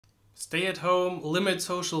Stay at home, limit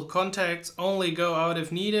social contacts, only go out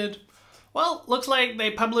if needed. Well, looks like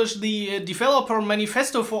they published the developer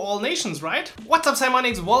manifesto for all nations, right? What's up,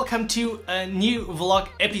 Simonics? Welcome to a new vlog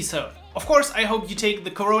episode. Of course, I hope you take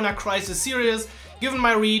the corona crisis serious. Given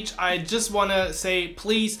my reach, I just wanna say,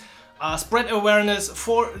 please spread awareness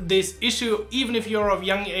for this issue. Even if you're of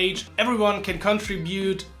young age, everyone can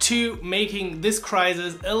contribute to making this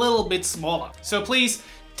crisis a little bit smaller. So please,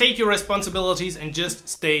 take your responsibilities and just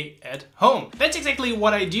stay at home. That's exactly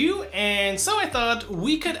what I do, and so I thought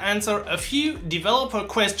we could answer a few developer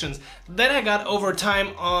questions that I got over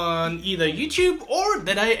time on either YouTube or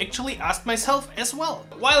that I actually asked myself as well.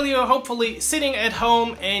 While you're hopefully sitting at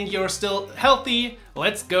home and you're still healthy,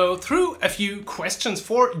 let's go through a few questions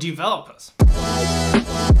for developers.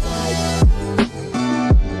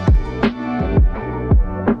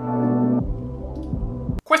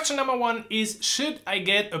 Question number one is, should I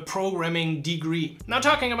get a programming degree? Now,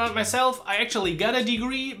 talking about myself, I actually got a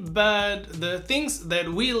degree, but the things that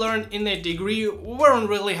we learned in that degree weren't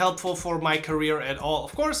really helpful for my career at all.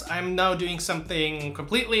 Of course, I'm now doing something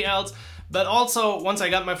completely else, but also once I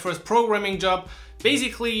got my first programming job,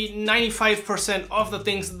 basically 95% of the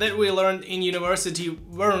things that we learned in university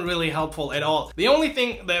weren't really helpful at all. The only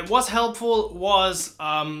thing that was helpful was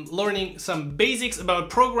learning some basics about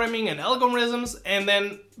programming and algorithms, and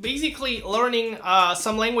then basically learning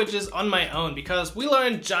some languages on my own, because we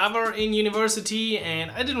learned Java in university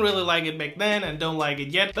and I didn't really like it back then and don't like it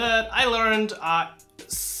yet, but I learned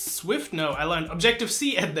I learned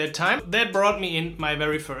Objective-C at that time. That brought me in my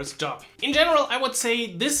very first job. In general, I would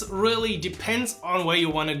say this really depends on where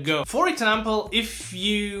you want to go. For example, if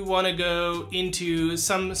you want to go into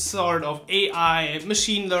some sort of AI,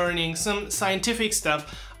 machine learning, some scientific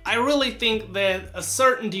stuff, I really think that a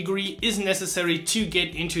certain degree is necessary to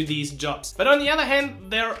get into these jobs. But on the other hand,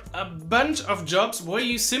 there are a bunch of jobs where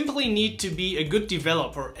you simply need to be a good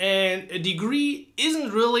developer, and a degree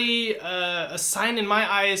isn't really a sign in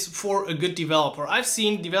my eyes for a good developer. I've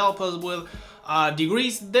seen developers with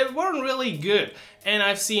degrees that weren't really good, and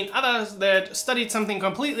I've seen others that studied something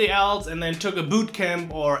completely else and then took a boot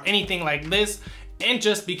camp or anything like this and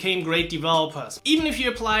just became great developers. Even if you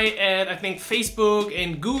apply at, I think, Facebook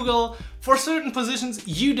and Google, for certain positions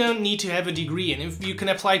you don't need to have a degree, and if you can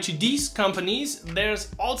apply to these companies,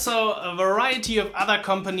 there's also a variety of other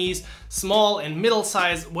companies, small and middle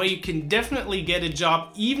size, where you can definitely get a job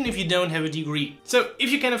even if you don't have a degree. So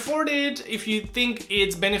if you can afford it, if you think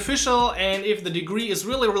it's beneficial, and if the degree is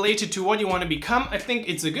really related to what you want to become, I think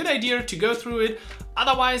it's a good idea to go through it.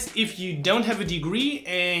 Otherwise, if you don't have a degree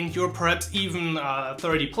and you're perhaps even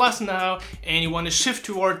 30 plus now and you want to shift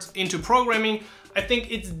into programming, I think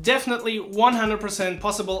it's definitely 100%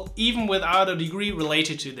 possible even without a degree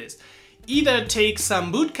related to this. Either take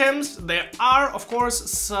some boot camps. There are, of course,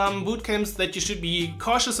 some boot camps that you should be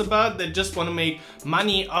cautious about that just want to make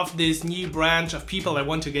money off this new branch of people that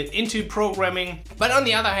want to get into programming. But on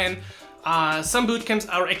the other hand, some boot camps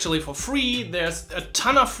are actually for free. There's a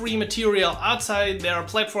ton of free material outside. There are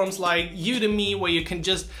platforms like Udemy where you can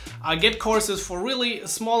just get courses for really a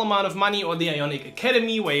small amount of money, or the Ionic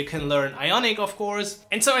Academy where you can learn Ionic, of course.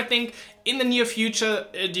 And so I think in the near future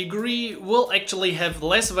a degree will actually have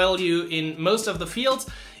less value in most of the fields.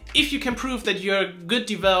 If you can prove that you're a good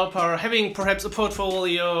developer, having perhaps a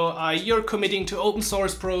portfolio, you're committing to open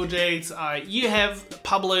source projects, you have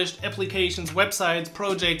published applications, websites,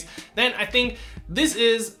 projects, then I think this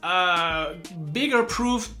is a bigger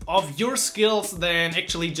proof of your skills than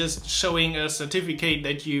actually just showing a certificate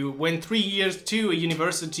that you went 3 years to a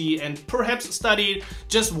university and perhaps studied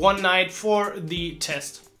just one night for the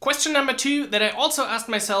test. Question number two that I also asked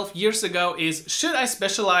myself years ago is, should I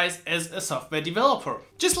specialize as a software developer?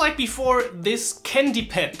 Just like before, this can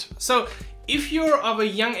depend. So if you're of a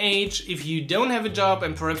young age, if you don't have a job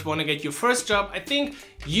and perhaps want to get your first job, I think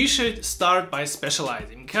you should start by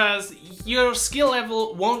specializing, because your skill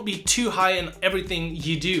level won't be too high in everything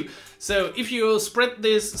you do. So if you spread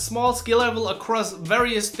this small skill level across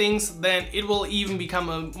various things, then it will even become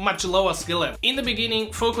a much lower skill level. In the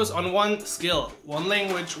beginning, focus on one skill, one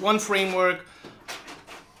language, one framework,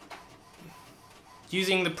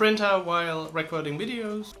 using the printer while recording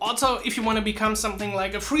videos. Also, if you want to become something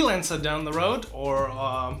like a freelancer down the road, or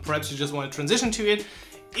perhaps you just want to transition to it,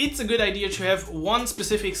 it's a good idea to have one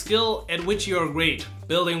specific skill at which you're great.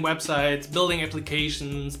 Building websites, building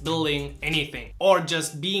applications, building anything. Or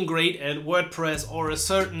just being great at WordPress or a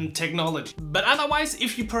certain technology. But otherwise,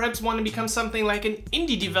 if you perhaps want to become something like an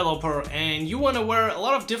indie developer and you want to wear a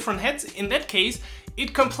lot of different hats, in that case,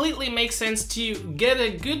 it completely makes sense to get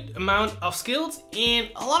a good amount of skills in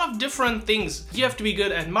a lot of different things. You have to be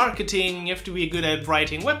good at marketing, you have to be good at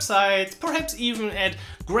writing websites, perhaps even at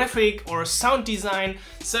graphic or sound design.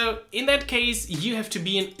 So in that case, you have to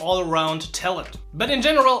be an all-around talent. But in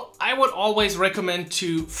general, I would always recommend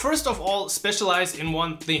to first of all specialize in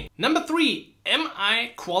one thing. Number 3. Am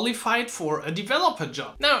I qualified for a developer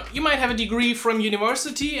job? Now, you might have a degree from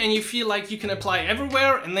university and you feel like you can apply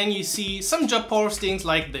everywhere, and then you see some job postings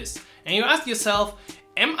like this. And you ask yourself,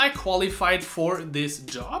 am I qualified for this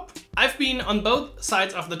job? I've been on both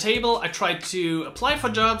sides of the table. I tried to apply for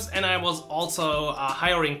jobs and I was also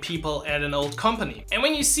hiring people at an old company. And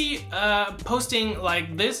when you see a posting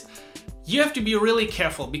like this, you have to be really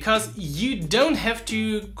careful, because you don't have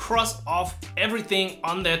to cross off everything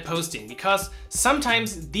on that posting, because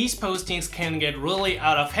sometimes these postings can get really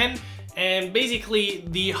out of hand, and basically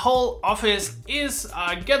the whole office is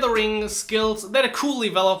gathering skills that a cool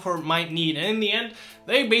developer might need, and in the end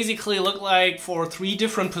they basically look like for 3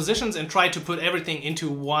 different positions and try to put everything into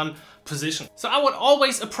one position. So I would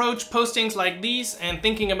always approach postings like these and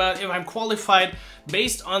thinking about if I'm qualified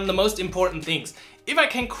based on the most important things. If I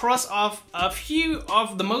can cross off a few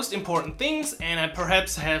of the most important things and I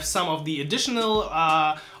perhaps have some of the additional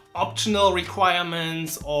optional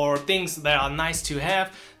requirements or things that are nice to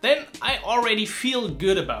have, then I already feel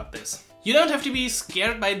good about this. You don't have to be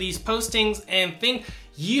scared by these postings and think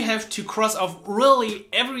you have to cross off really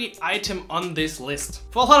every item on this list.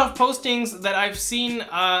 For a lot of postings that I've seen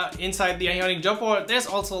inside the Ionic job board, there's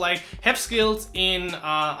also like have skills in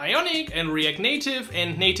Ionic and React Native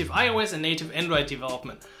and native iOS and native Android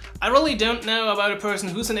development. I really don't know about a person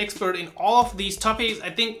who's an expert in all of these topics.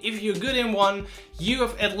 I think if you're good in one, you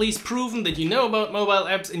have at least proven that you know about mobile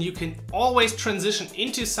apps, and you can always transition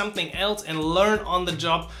into something else and learn on the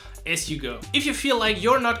job as you go. If you feel like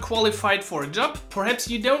you're not qualified for a job, perhaps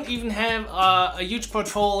you don't even have a huge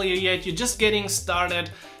portfolio yet, you're just getting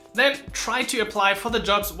started, then try to apply for the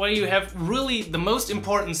jobs where you have really the most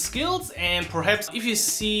important skills, and perhaps if you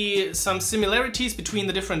see some similarities between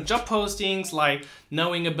the different job postings, like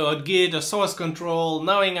knowing about Git or source control,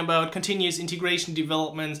 knowing about continuous integration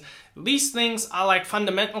developments, these things are like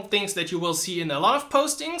fundamental things that you will see in a lot of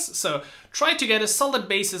postings. So try to get a solid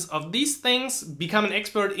basis of these things, become an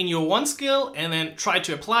expert in your one skill, and then try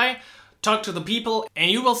to apply, talk to the people, and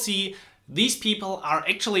you will see these people are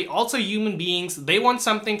actually also human beings. They want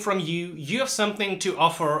something from you, you have something to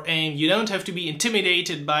offer, and you don't have to be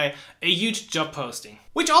intimidated by a huge job posting.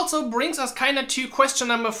 Which also brings us kinda to question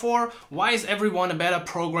number 4, why is everyone a better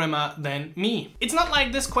programmer than me? It's not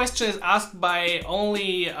like this question is asked by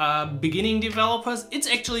only beginning developers, it's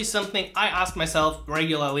actually something I ask myself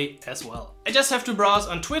regularly as well. I just have to browse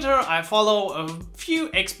on Twitter, I follow a few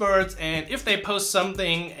experts, and if they post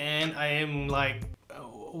something and I am like,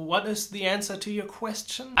 what is the answer to your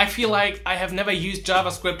question? I feel like I have never used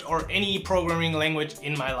JavaScript or any programming language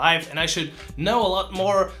in my life, and I should know a lot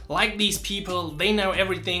more like these people. They know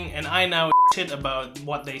everything and I know shit about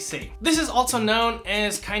what they say. This is also known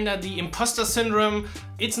as kinda the imposter syndrome.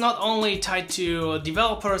 It's not only tied to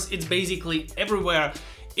developers, it's basically everywhere.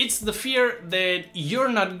 It's the fear that you're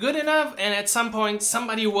not good enough, and at some point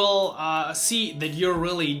somebody will see that you're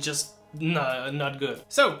really just not good.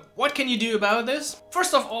 So what can you do about this?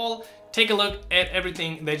 First of all, take a look at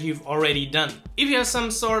everything that you've already done. If you have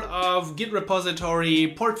some sort of Git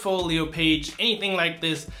repository, portfolio page, anything like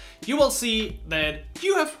this, you will see that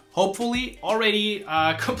you have hopefully already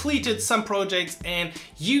completed some projects and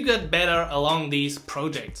you got better along these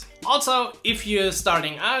projects. Also, if you're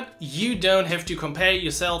starting out, you don't have to compare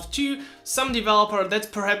yourself to some developer that's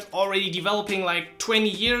perhaps already developing like 20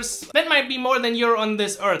 years. That might be more than you're on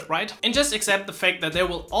this earth, right? And just accept the fact that there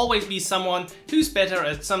will always be someone who's better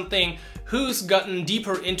at something, who's gotten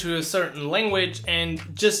deeper into a certain language and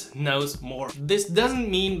just knows more. This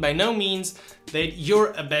doesn't mean by no means that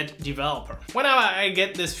you're a bad developer. Whenever I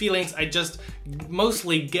get these feelings, I just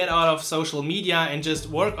mostly get out of social media and just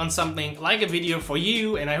work on something like a video for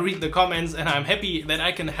you, and I read the comments and I'm happy that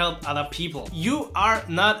I can help other people. You are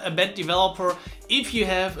not a bad developer if you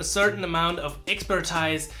have a certain amount of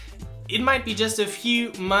expertise. It might be just a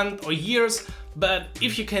few months or years, but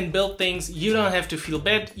if you can build things, you don't have to feel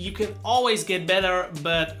bad. You can always get better,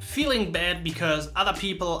 but feeling bad because other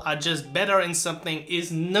people are just better in something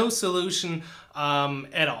is no solution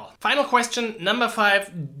at all. Final question, number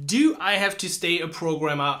 5, do I have to stay a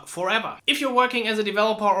programmer forever? If you're working as a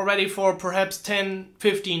developer already for perhaps 10,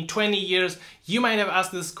 15, 20 years, you might have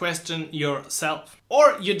asked this question yourself.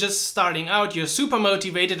 Or you're just starting out, you're super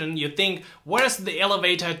motivated and you think, where's the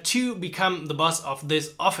elevator to become the boss of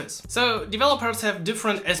this office? So developers have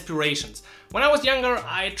different aspirations. When I was younger,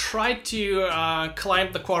 I tried to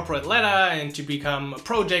climb the corporate ladder and to become a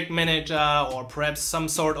project manager or perhaps some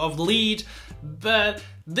sort of lead, but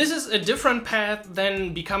this is a different path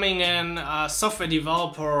than becoming a software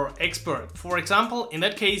developer expert. For example, in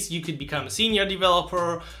that case, you could become a senior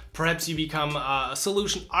developer, perhaps you become a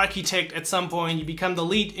solution architect at some point, you become the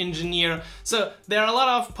lead engineer. So there are a lot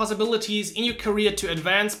of possibilities in your career to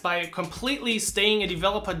advance by completely staying a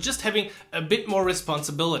developer, just having a bit more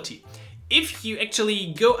responsibility. If you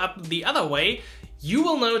actually go up the other way, you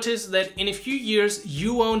will notice that in a few years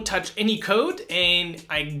you won't touch any code, and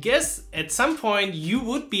I guess at some point you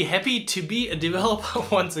would be happy to be a developer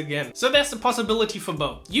once again. So there's a possibility for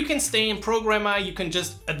both. You can stay in programmer, you can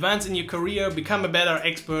just advance in your career, become a better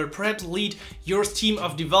expert, perhaps lead your team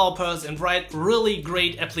of developers and write really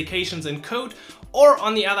great applications and code. Or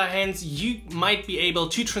on the other hand, you might be able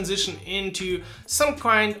to transition into some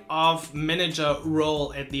kind of manager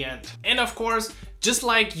role at the end. And of course, just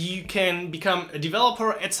like you can become a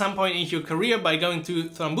developer at some point in your career by going through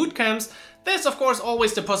some boot camps, there's of course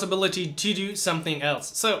always the possibility to do something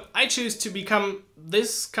else. So I choose to become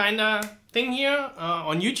this kind of thing here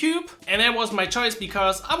on YouTube, and that was my choice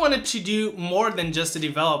because I wanted to do more than just a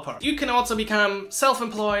developer. You can also become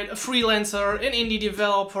self-employed, a freelancer, an indie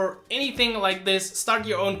developer, anything like this, start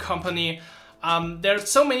your own company. There are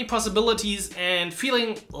so many possibilities, and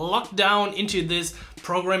feeling locked down into this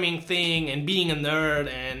programming thing and being a nerd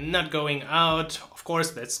and not going out, of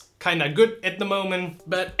course that's kind of good at the moment,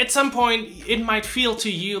 but at some point it might feel to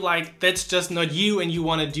you like that's just not you and you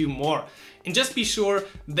want to do more. And just be sure,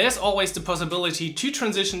 there's always the possibility to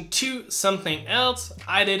transition to something else.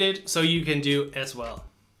 I did it, so you can do as well.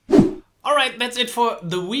 Alright, that's it for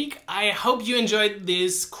the week. I hope you enjoyed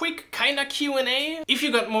this quick kinda Q&A. If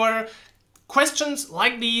you got more questions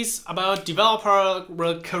like these about developer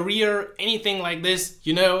career, anything like this,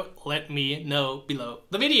 you know, let me know below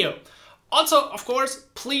the video. Also, of course,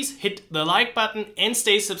 please hit the like button and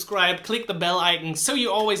stay subscribed, click the bell icon so you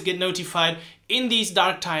always get notified in these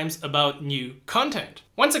dark times about new content.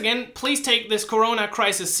 Once again, please take this corona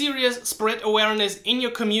crisis serious, spread awareness in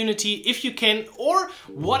your community if you can, or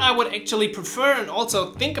what I would actually prefer and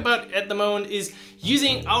also think about at the moment is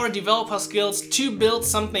using our developer skills to build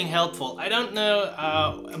something helpful. I don't know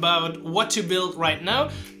about what to build right now,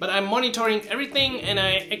 but I'm monitoring everything and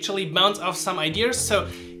I actually bounce off some ideas. So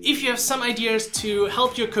if you have some ideas to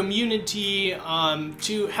help your community,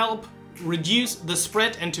 to help reduce the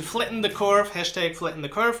spread and to flatten the curve, hashtag flatten the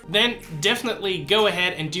curve, then definitely go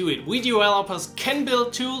ahead and do it. We developers can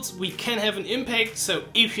build tools, we can have an impact, so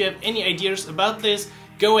if you have any ideas about this,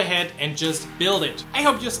 go ahead and just build it. I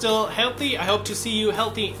hope you're still healthy, I hope to see you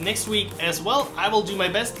healthy next week as well. I will do my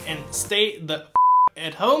best and stay the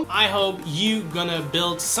at home. I hope you gonna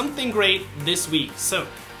build something great this week. So,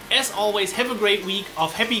 as always, have a great week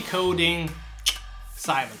of happy coding.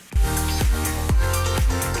 Simon.